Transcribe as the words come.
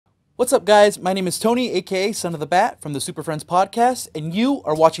What's up, guys? My name is Tony, aka Son of the Bat from the Super Friends podcast, and you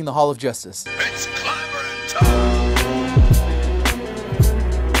are watching the Hall of Justice. It's clever and tough.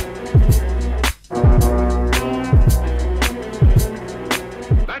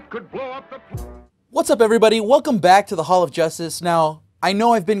 That could blow up the... What's up, everybody? Welcome back to the Hall of Justice. Now, I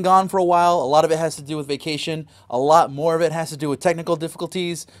know I've been gone for a while. A lot of it has to do with vacation. A lot more of it has to do with technical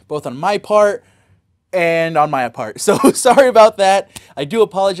difficulties, both on my part and on my part. So sorry about that. I do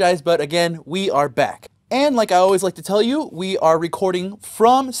apologize, but again, we are back. And like I always like to tell you, we are recording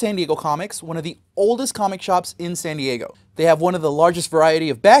from San Diego Comics, one of the oldest comic shops in San Diego. They have one of the largest variety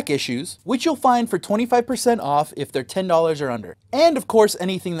of back issues, which you'll find for 25% off if they're $10 or under. And of course,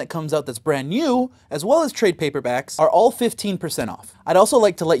 anything that comes out that's brand new, as well as trade paperbacks, are all 15% off. I'd also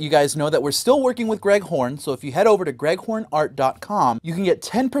like to let you guys know that we're still working with Greg Horn, so if you head over to greghornart.com, you can get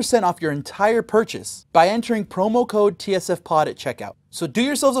 10% off your entire purchase by entering promo code TSFPOD at checkout. So do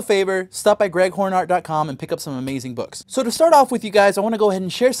yourselves a favor, stop by greghornart.com and pick up some amazing books. So to start off with you guys, I want to go ahead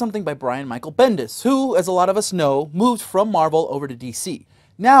and share something by Brian Michael Bendis, who, as a lot of us know, moved from Marvel over to DC.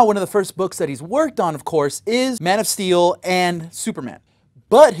 Now, one of the first books that he's worked on, of course, is Man of Steel and Superman.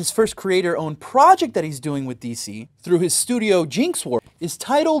 But his first creator-owned project that he's doing with DC, through his studio Jinxworld, is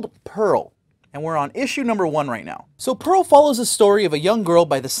titled Pearl. And we're on issue number 1 right now. So Pearl follows the story of a young girl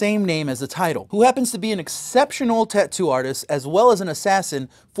by the same name as the title, who happens to be an exceptional tattoo artist as well as an assassin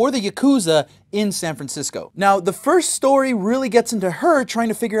for the Yakuza in San Francisco. Now, the first story really gets into her trying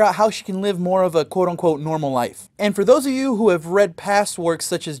to figure out how she can live more of a quote-unquote normal life. And for those of you who have read past works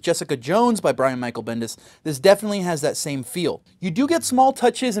such as Jessica Jones by Brian Michael Bendis, this definitely has that same feel. You do get small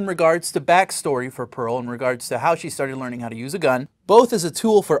touches in regards to backstory for Pearl in regards to how she started learning how to use a gun, both as a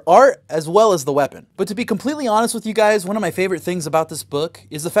tool for art as well as the weapon. But to be completely honest with you guys, one of my favorite things about this book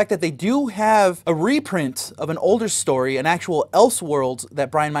is the fact that they do have a reprint of an older story, an actual Elseworlds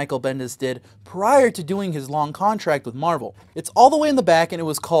that Brian Michael Bendis did prior to doing his long contract with Marvel. It's all the way in the back and it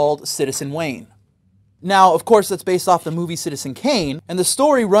was called Citizen Wayne. Now, of course, that's based off the movie Citizen Kane, and the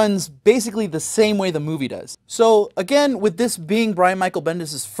story runs basically the same way the movie does. So again, with this being Brian Michael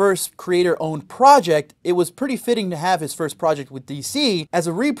Bendis' first creator-owned project, it was pretty fitting to have his first project with DC as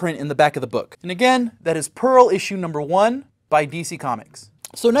a reprint in the back of the book. And again, that is Pearl issue number 1 by DC Comics.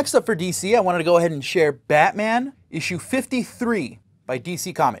 So next up for DC, I wanted to go ahead and share Batman issue 53 by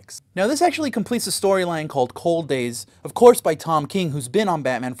DC Comics. Now this actually completes a storyline called Cold Days, of course by Tom King, who's been on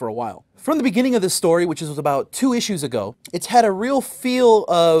Batman for a while. From the beginning of this story, which was about 2 issues ago, it's had a real feel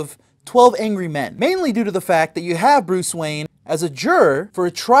of 12 Angry Men, mainly due to the fact that you have Bruce Wayne as a juror for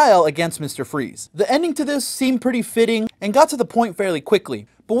a trial against Mr. Freeze. The ending to this seemed pretty fitting and got to the point fairly quickly.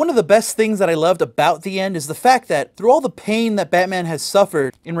 But one of the best things that I loved about the end is the fact that through all the pain that Batman has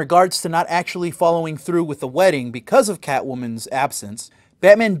suffered in regards to not actually following through with the wedding because of Catwoman's absence,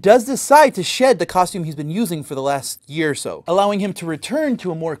 Batman does decide to shed the costume he's been using for the last year or so, allowing him to return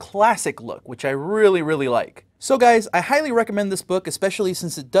to a more classic look, which I really like. So guys, I highly recommend this book, especially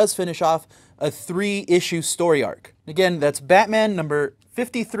since it does finish off a 3-issue story arc. Again, that's Batman number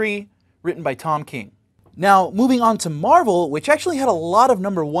 53, written by Tom King. Now, moving on to Marvel, which actually had a lot of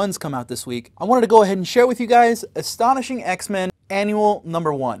number 1s come out this week, I wanted to go ahead and share with you guys Astonishing X-Men Annual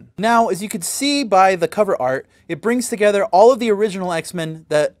number 1. Now, as you can see by the cover art, it brings together all of the original X-Men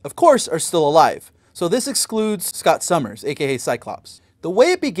that, of course, are still alive. So this excludes Scott Summers, aka Cyclops. The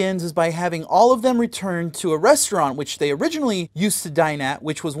way it begins is by having all of them return to a restaurant which they originally used to dine at,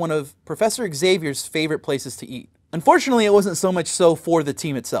 which was one of Professor Xavier's favorite places to eat. Unfortunately, it wasn't so much so for the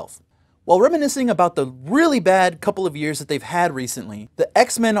team itself. While reminiscing about the really bad couple of years that they've had recently, the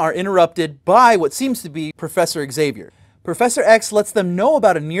X-Men are interrupted by what seems to be Professor Xavier. Professor X lets them know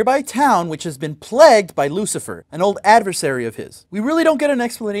about a nearby town which has been plagued by Lucifer, an old adversary of his. We really don't get an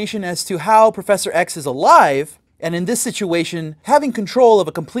explanation as to how Professor X is alive, and in this situation, having control of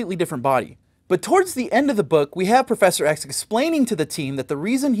a completely different body. But towards the end of the book, we have Professor X explaining to the team that the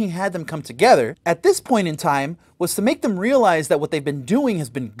reason he had them come together, at this point in time, was to make them realize that what they've been doing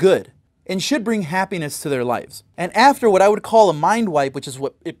has been good, and should bring happiness to their lives. And after what I would call a mind wipe, which is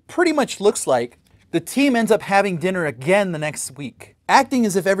what it pretty much looks like, the team ends up having dinner again the next week, acting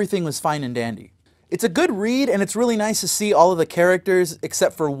as if everything was fine and dandy. It's a good read, and it's really nice to see all of the characters,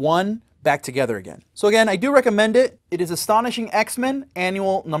 except for one, back together again. So again, I do recommend it. It is Astonishing X-Men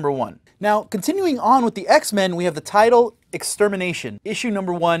Annual number 1. Now, continuing on with the X-Men, we have the title Extermination, issue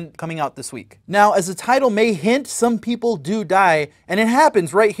number 1, coming out this week. Now, as the title may hint, some people do die, and it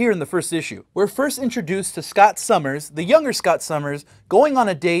happens right here in the first issue. We're first introduced to Scott Summers, the younger Scott Summers, going on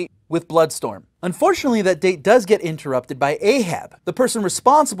a date with Bloodstorm. Unfortunately, that date does get interrupted by Ahab, the person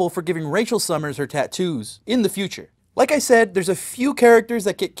responsible for giving Rachel Summers her tattoos in the future. Like I said, there's a few characters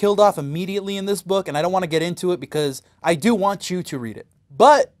that get killed off immediately in this book, and I don't want to get into it because I do want you to read it.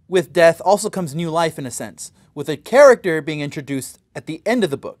 But with death also comes new life in a sense, with a character being introduced at the end of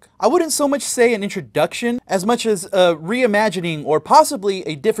the book. I wouldn't so much say an introduction as much as a reimagining or possibly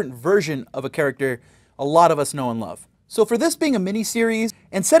a different version of a character a lot of us know and love. So for this being a mini-series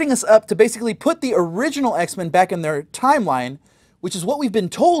and setting us up to basically put the original X-Men back in their timeline, which is what we've been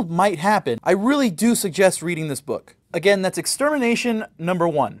told might happen, I really do suggest reading this book. Again, that's Extermination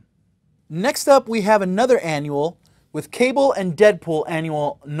 #1. Next up, we have another annual with Cable and Deadpool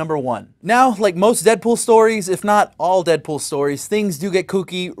annual #1. Now, like most Deadpool stories, if not all Deadpool stories, things do get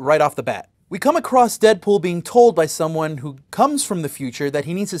kooky right off the bat. We come across Deadpool being told by someone who comes from the future that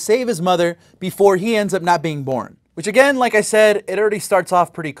he needs to save his mother before he ends up not being born. Which again, like I said, it already starts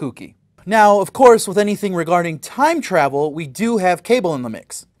off pretty kooky. Now, of course, with anything regarding time travel, we do have Cable in the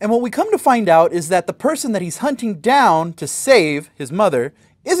mix. And what we come to find out is that the person that he's hunting down to save his mother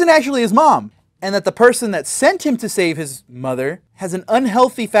isn't actually his mom, and that the person that sent him to save his mother has an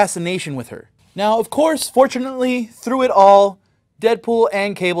unhealthy fascination with her. Now, of course, fortunately, through it all, Deadpool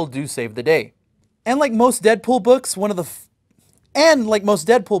and Cable do save the day. And like most Deadpool books, one of the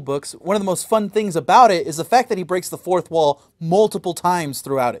most fun things about it is the fact that he breaks the fourth wall multiple times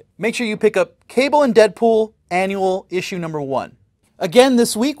throughout it. Make sure you pick up Cable and Deadpool annual issue #1. Again,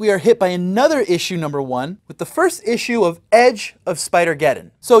 this week we are hit by another issue #1 with the first issue of Edge of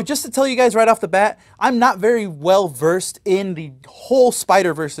Spider-Geddon. So just to tell you guys right off the bat, I'm not very well versed in the whole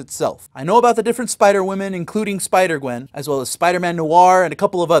Spider-Verse itself. I know about the different Spider-Women, including Spider-Gwen, as well as Spider-Man Noir and a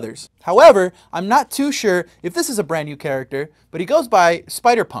couple of others. However, I'm not too sure if this is a brand new character, but he goes by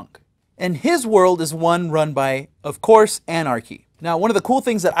Spider-Punk. And his world is one run by, of course, Anarchy. Now, one of the cool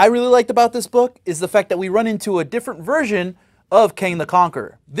things that I really liked about this book is the fact that we run into a different version of Kang the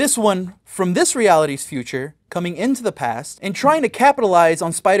Conqueror. This one from this reality's future, coming into the past, and trying to capitalize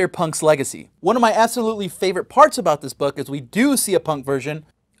on Spider-Punk's legacy. One of my absolutely favorite parts about this book is we do see a punk version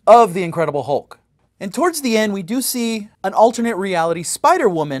of the Incredible Hulk. And towards the end, we do see an alternate reality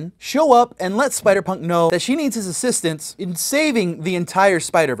Spider-Woman show up and let Spider-Punk know that she needs his assistance in saving the entire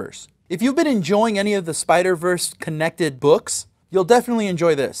Spider-Verse. If you've been enjoying any of the Spider-Verse connected books, you'll definitely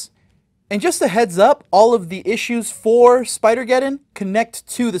enjoy this. And just a heads up, all of the issues for Spider-Geddon connect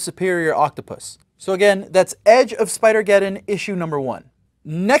to the Superior Octopus. So again, that's Edge of Spider-Geddon issue #1.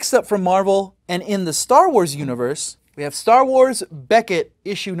 Next up from Marvel, and in the Star Wars universe, we have Star Wars Bechett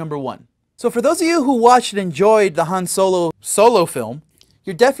issue #1. So for those of you who watched and enjoyed the Han Solo film,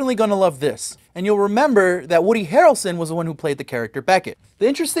 you're definitely going to love this. And you'll remember that Woody Harrelson was the one who played the character Beckett. The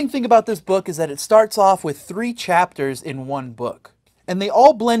interesting thing about this book is that it starts off with 3 chapters in one book. And they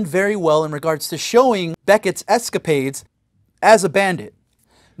all blend very well in regards to showing Beckett's escapades as a bandit.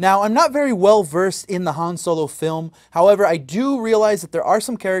 Now, I'm not very well versed in the Han Solo film, however, I do realize that there are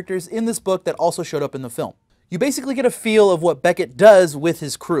some characters in this book that also showed up in the film. You basically get a feel of what Beckett does with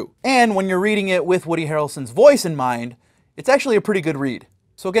his crew. And when you're reading it with Woody Harrelson's voice in mind, it's actually a pretty good read.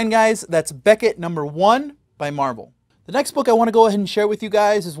 So again, guys, that's Beckett #1 by Marvel. The next book I want to go ahead and share with you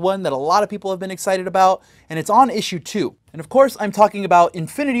guys is one that a lot of people have been excited about, and it's on issue 2. And of course, I'm talking about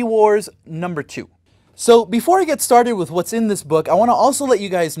Infinity Wars #2. So before I get started with what's in this book, I want to also let you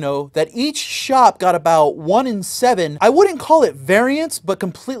guys know that each shop got about 1 in 7, I wouldn't call it variants, but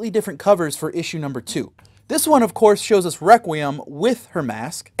completely different covers for issue #2. This one, of course, shows us Requiem with her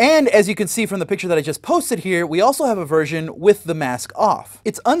mask. And as you can see from the picture that I just posted here, we also have a version with the mask off.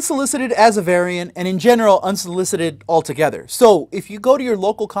 It's unsolicited as a variant, and in general, unsolicited altogether. So if you go to your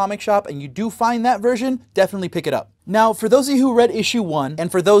local comic shop and you do find that version, definitely pick it up. Now, for those of you who read issue 1,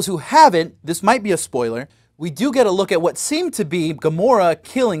 and for those who haven't, this might be a spoiler, we do get a look at what seemed to be Gamora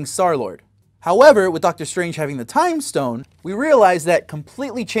killing Star-Lord. However, with Doctor Strange having the Time Stone, we realize that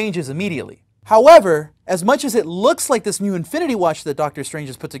completely changes immediately. However, as much as it looks like this new Infinity Watch that Doctor Strange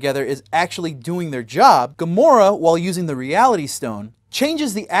has put together is actually doing their job, Gamora, while using the Reality Stone,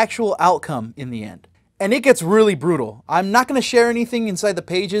 changes the actual outcome in the end. And it gets really brutal. I'm not going to share anything inside the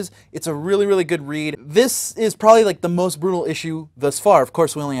pages. It's a really, really good read. This is probably like the most brutal issue thus far. Of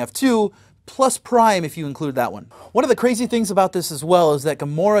course, we only have 2, plus Prime if you include that one. One of the crazy things about this as well is that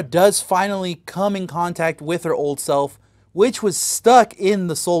Gamora does finally come in contact with her old self, which was stuck in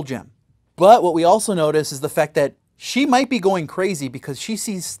the Soul Gem. But what we also notice is the fact that she might be going crazy because she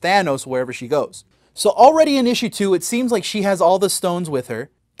sees Thanos wherever she goes. So already in issue 2, it seems like she has all the stones with her.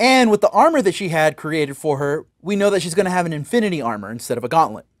 And with the armor that she had created for her, we know that she's going to have an infinity armor instead of a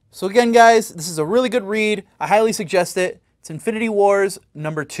gauntlet. So again, guys, this is a really good read. I highly suggest it. It's Infinity Wars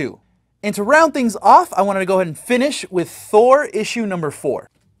 #2. And to round things off, I wanted to go ahead and finish with Thor issue #4.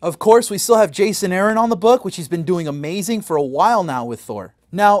 Of course, we still have Jason Aaron on the book, which he's been doing amazing for a while now with Thor.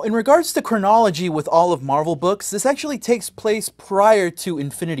 Now, in regards to chronology with all of Marvel books, this actually takes place prior to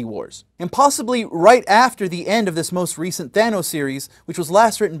Infinity Wars, and possibly right after the end of this most recent Thanos series, which was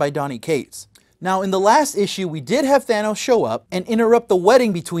last written by Donny Cates. Now, in the last issue, we did have Thanos show up and interrupt the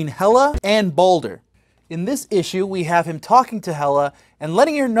wedding between Hela and Balder. In this issue, we have him talking to Hela and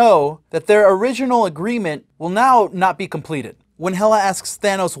letting her know that their original agreement will now not be completed. When Hela asks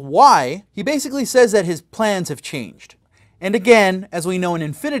Thanos why, he basically says that his plans have changed. And again, as we know in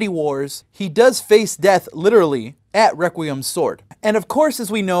Infinity Wars, he does face death literally at Requiem's sword. And of course, as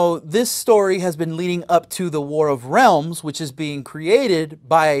we know, this story has been leading up to the War of Realms, which is being created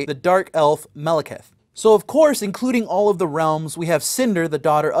by the dark elf Malekith. So of course, including all of the realms, we have Cinder, the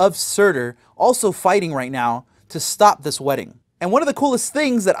daughter of Surtur, also fighting right now to stop this wedding. And one of the coolest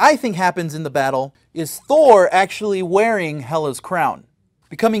things that I think happens in the battle is Thor actually wearing Hela's crown,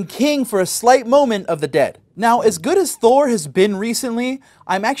 becoming king for a slight moment of the dead. Now, as good as Thor has been recently,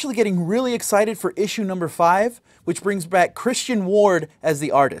 I'm actually getting really excited for issue number 5, which brings back Christian Ward as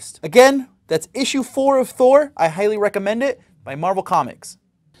the artist. Again, that's issue 4 of Thor. I highly recommend it, by Marvel Comics.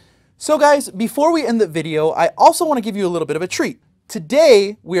 So guys, before we end the video, I also want to give you a little bit of a treat.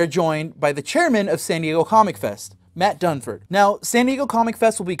 Today, we are joined by the chairman of San Diego Comic Fest, Matt Dunford. Now, San Diego Comic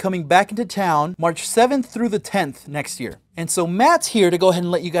Fest will be coming back into town March 7th through the 10th next year. And so Matt's here to go ahead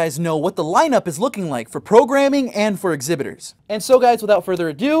and let you guys know what the lineup is looking like for programming and for exhibitors. And so guys, without further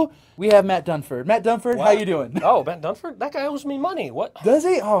ado, we have Matt Dunford. Matt Dunford, What? how you doing? Oh, Matt Dunford? That guy owes me money. What? Does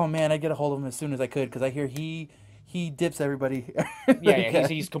he? Oh man, I'd get a hold of him as soon as I could, because I hear he dips everybody. Yeah,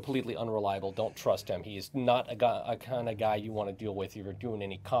 he's completely unreliable. Don't trust him. He is not a kind of guy you want to deal with if you're doing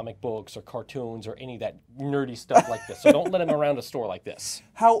any comic books or cartoons or any of that nerdy stuff like this. So don't let him around a store like this.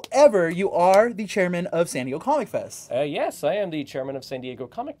 However, you are the chairman of San Diego Comic Fest. Yes, I am the chairman of San Diego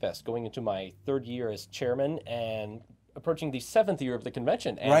Comic Fest, going into my 3rd year as chairman and approaching the 7th year of the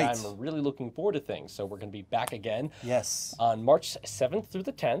convention, and Right. I'm really looking forward to things. So we're going to be back again. Yes. On March 7th through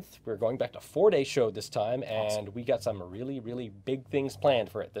the 10th. We're going back to a 4-day show this time, and we got some really, really big things planned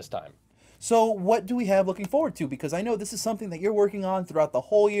for it this time. So what do we have looking forward to? Because I know this is something that you're working on throughout the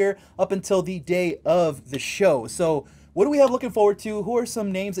whole year up until the day of the show. So what do we have looking forward to? Who are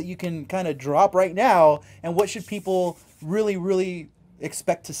some names that you can kind of drop right now? And what should people really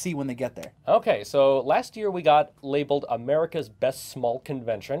expect to see when they get there? Okay, so last year we got labeled America's Best Small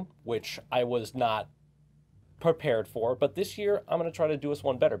Convention, which I was not prepared for, but this year I'm going to try to do us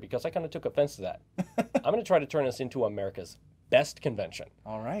one better because I kind of took offense to that. I'm going to try to turn us into America's Best Convention.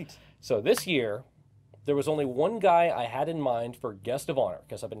 All right. So this year, there was only one guy I had in mind for guest of honor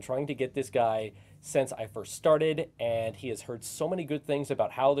because I've been trying to get this guy since I first started, and he has heard so many good things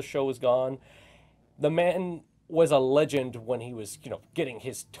about how the show has gone. The man was a legend when he was, getting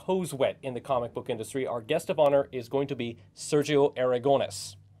his toes wet in the comic book industry. Our guest of honor is going to be Sergio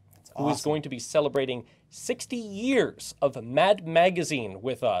Aragones, who is going to be celebrating 60 years of Mad Magazine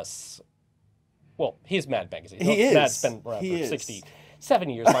with us. Well, his Mad Magazine. He is. Mad's been around for 67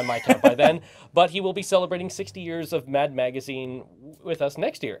 years by my count by then. But he will be celebrating 60 years of Mad Magazine with us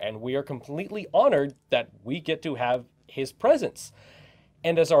next year. And we are completely honored that we get to have his presence.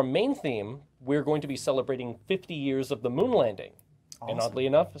 And as our main theme, we're going to be celebrating 50 years of the moon landing. Awesome. And oddly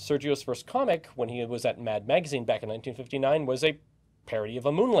enough, Sergio's first comic, when he was at Mad Magazine back in 1959, was a parody of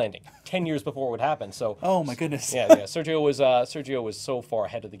a moon landing 10 years before it would happen. So, oh my goodness. yeah. Sergio was so far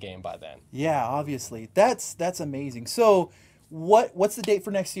ahead of the game by then. Yeah, obviously. That's amazing. So what's the date for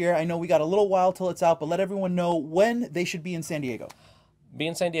next year? I know we got a little while till it's out, but let everyone know when they should be in San Diego. Be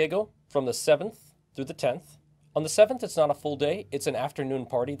in San Diego from the 7th through the 10th. On the 7th, it's not a full day. It's an afternoon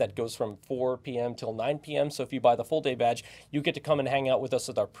party that goes from 4 p.m. till 9 p.m. So if you buy the full day badge, you get to come and hang out with us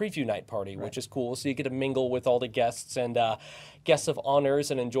at our preview night party, which is cool. So you get to mingle with all the guests and guests of honors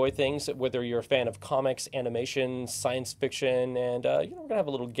and enjoy things, whether you're a fan of comics, animation, science fiction, and we're going to have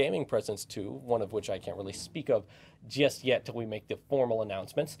a little gaming presence too, one of which I can't really speak of just yet till we make the formal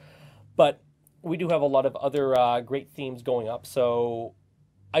announcements. But we do have a lot of other great themes going up, so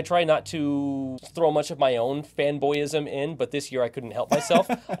I try not to throw much of my own fanboyism in, but this year I couldn't help myself.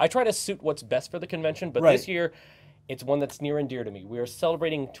 I try to suit what's best for the convention, but this year it's one that's near and dear to me. We are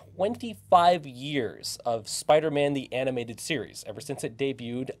celebrating 25 years of Spider-Man the Animated Series, ever since it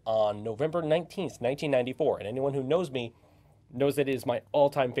debuted on November 19th, 1994. And anyone who knows me knows that it is my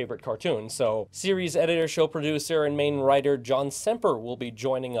all-time favorite cartoon. So series editor, show producer, and main writer John Semper will be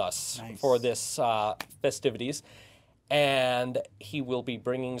joining us for this festivities. And he will be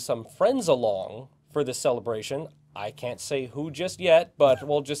bringing some friends along for this celebration. I can't say who just yet, but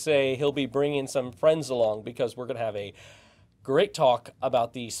we'll just say he'll be bringing some friends along because we're going to have a Great talk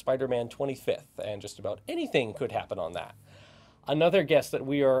about the Spider-Man 25th, and just about anything could happen on that. Another guest that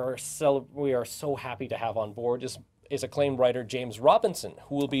we are so happy to have on board is acclaimed writer James Robinson,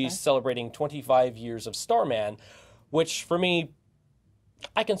 who will be celebrating 25 years of Starman, which for me,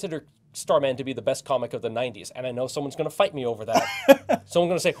 I consider Starman to be the best comic of the 90s, and I know someone's going to fight me over that. Someone's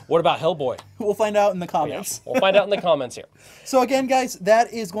going to say, what about Hellboy? We'll find out in the comments. Yeah, we'll find out in the comments here. So again, guys,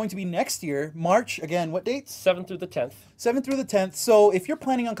 that is going to be next year, March. Again, what dates? 7th through the 10th. 7th through the 10th. So if you're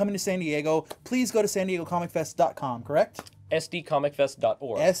planning on coming to San Diego, please go to SanDiegoComicFest.com, correct?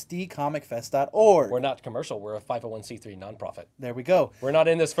 SDComicFest.org. SDComicFest.org. We're not commercial. We're a 501c3 nonprofit. There we go. We're not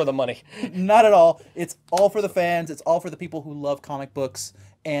in this for the money. Not at all. It's all for the fans. It's all for the people who love comic books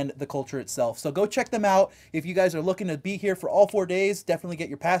and the culture itself. So go check them out. If you guys are looking to be here for all 4 days, definitely get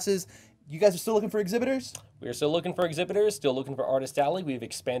your passes. You guys are still looking for exhibitors? We are still looking for exhibitors, still looking for Artist Alley. We've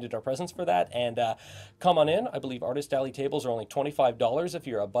expanded our presence for that. And come on in. I believe Artist Alley tables are only $25 if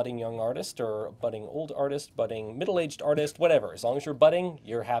you're a budding young artist or a budding old artist, budding middle-aged artist, whatever. As long as you're budding,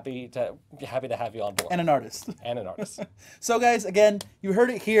 you're happy to have you on board. And an artist. And an artist. So guys, again, you heard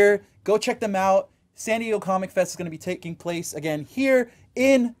it here. Go check them out. San Diego Comic Fest is going to be taking place again here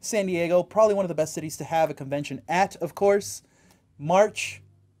in San Diego. Probably one of the best cities to have a convention at, of course. March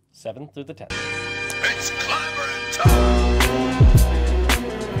 7th through the 10th. It's clever and tough.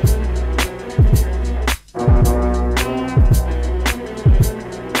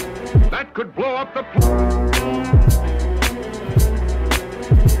 That could blow up the...